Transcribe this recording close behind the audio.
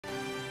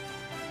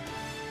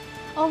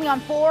Only on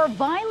 4,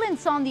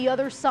 violence on the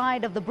other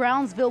side of the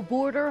Brownsville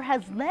border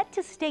has led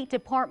to State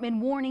Department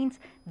warnings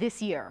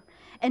this year.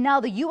 And now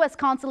the U.S.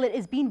 Consulate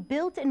is being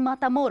built in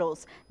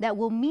Matamoros that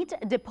will meet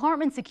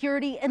department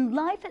security and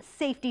life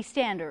safety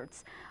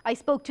standards. I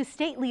spoke to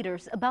state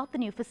leaders about the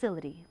new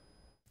facility.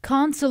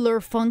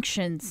 Consular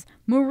functions,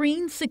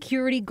 Marine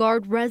Security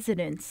Guard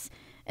residence,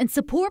 and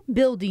support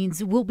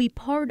buildings will be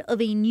part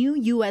of a new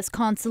U.S.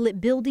 Consulate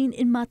building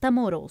in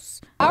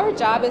Matamoros. Our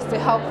job is to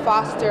help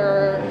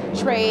foster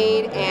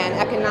trade and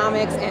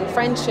economics and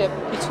friendship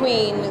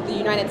between the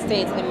United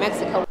States and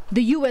Mexico.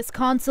 The U.S.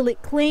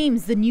 Consulate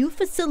claims the new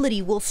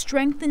facility will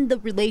strengthen the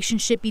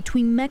relationship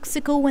between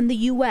Mexico and the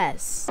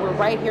U.S. We're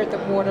right here at the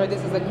border.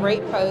 This is a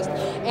great post,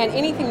 and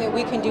anything that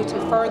we can do to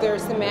further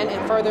cement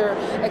and further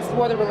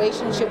explore the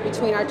relationship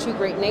between our two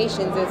great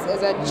nations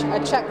is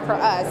a check for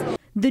us.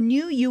 The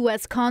new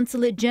U.S.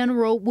 Consulate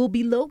General will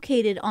be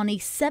located on a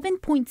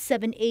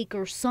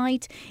 7.7-acre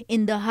site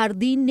in the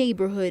Jardín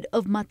neighborhood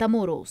of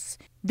Matamoros.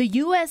 The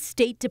U.S.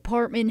 State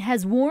Department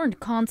has warned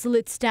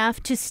consulate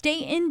staff to stay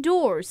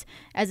indoors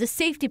as a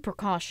safety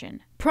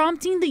precaution,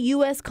 prompting the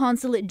U.S.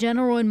 Consulate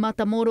General in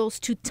Matamoros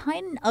to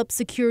tighten up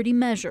security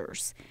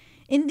measures.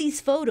 In these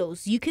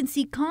photos, you can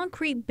see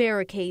concrete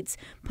barricades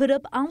put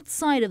up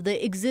outside of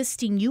the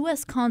existing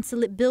U.S.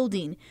 Consulate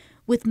building,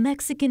 with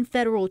Mexican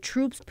federal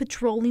troops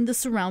patrolling the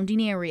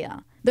surrounding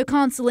area. The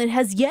consulate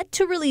has yet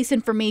to release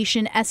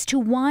information as to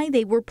why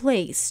they were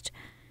placed.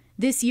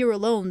 This year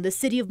alone, the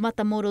city of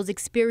Matamoros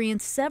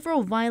experienced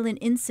several violent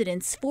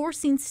incidents,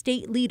 forcing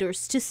state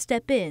leaders to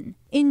step in.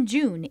 In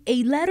June,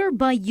 a letter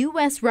by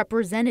U.S.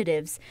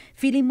 Representatives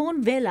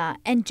Filimon Vela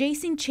and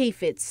Jason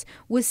Chaffetz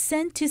was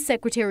sent to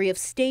Secretary of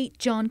State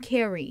John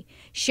Kerry,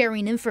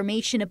 sharing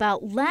information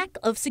about lack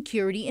of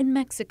security in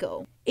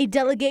Mexico. A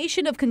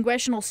delegation of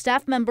congressional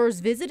staff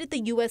members visited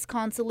the U.S.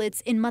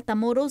 consulates in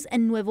Matamoros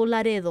and Nuevo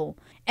Laredo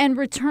and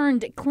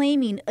returned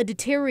claiming a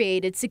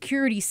deteriorated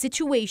security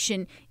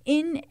situation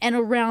in and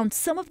around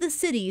some of the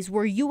cities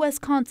where U.S.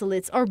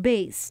 consulates are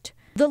based.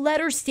 The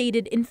letter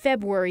stated in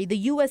February the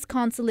U.S.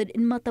 Consulate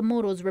in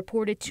Matamoros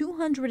reported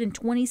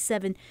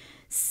 227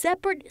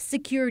 separate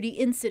security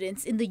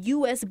incidents in the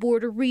U.S.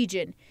 border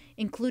region,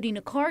 including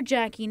a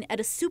carjacking at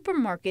a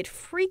supermarket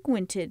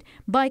frequented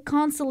by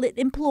consulate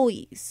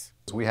employees.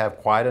 We have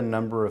quite a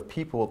number of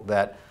people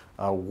that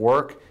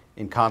work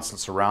in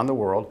consulates around the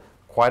world,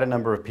 quite a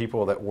number of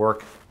people that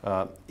work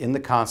in the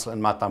consulate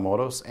in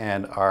Matamoros,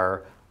 and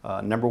our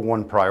number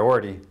one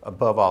priority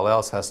above all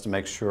else has to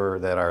make sure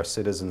that our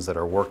citizens that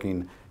are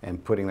working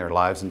and putting their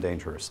lives in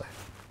danger are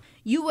safe.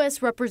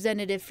 U.S.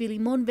 Representative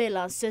Filimon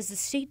Vela says the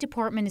State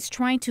Department is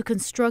trying to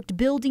construct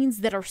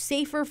buildings that are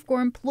safer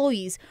for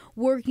employees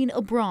working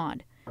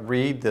abroad.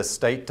 Read the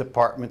State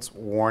Department's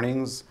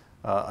warnings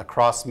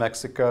across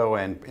Mexico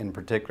and in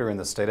particular in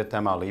the state of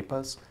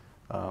Tamaulipas.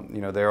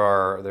 There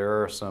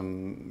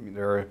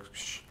are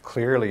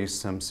clearly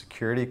some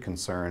security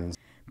concerns.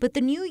 But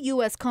the new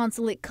U.S.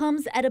 consulate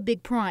comes at a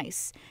big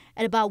price,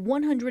 at about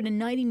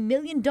 $190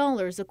 million,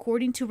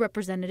 according to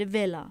Representative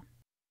Vela.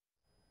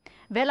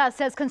 Vela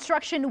says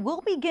construction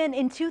will begin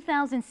in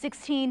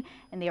 2016,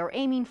 and they are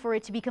aiming for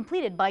it to be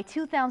completed by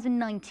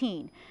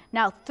 2019.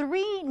 Now,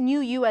 3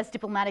 new U.S.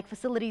 diplomatic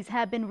facilities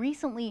have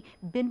recently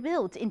been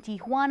built in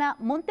Tijuana,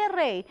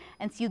 Monterrey,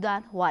 and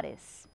Ciudad Juarez.